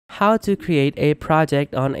how to create a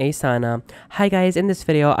project on Asana. Hi guys, in this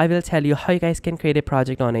video I will tell you how you guys can create a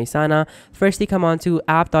project on Asana. Firstly, come on to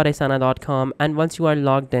app.asana.com, and once you are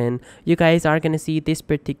logged in, you guys are going to see this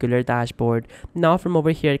particular dashboard. Now from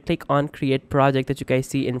over here, click on create project that you guys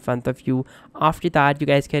see in front of you. After that, you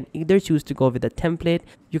guys can either choose to go with a template,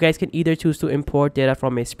 you guys can either choose to import data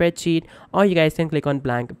from a spreadsheet, or you guys can click on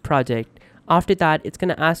blank project. After that, it's going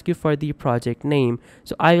to ask you for the project name.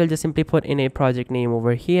 So I will just simply put in a project name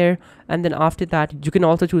over here. And then after that, you can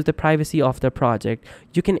also choose the privacy of the project.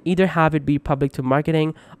 You can either have it be public to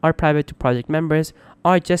marketing or private to project members,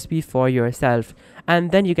 or just be for yourself.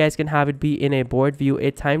 And then you guys can have it be in a board view,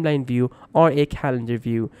 a timeline view, or a calendar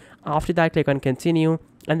view. After that, click on continue.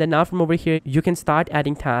 And then now from over here, you can start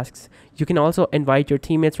adding tasks. You can also invite your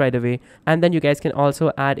teammates right away. And then you guys can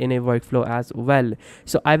also add in a workflow as well.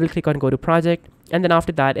 So I will click on go to project. And then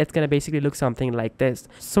after that, it's going to basically look something like this.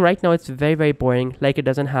 So right now it's very boring, like it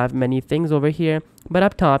doesn't have many things over here. But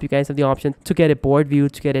up top, you guys have the option to get a board view,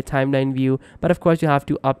 to get a timeline view. But of course, you have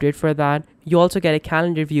to update for that. You also get a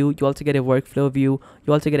calendar view, you also get a workflow view,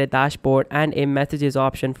 you also get a dashboard and a messages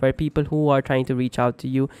option for people who are trying to reach out to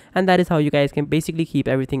you. And that is how you guys can basically keep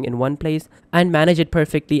everything in one place and manage it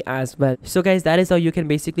perfectly as well. So guys, that is how you can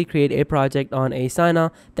basically create a project on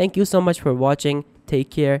Asana. Thank you so much for watching. Take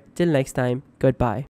care. Till next time. Goodbye.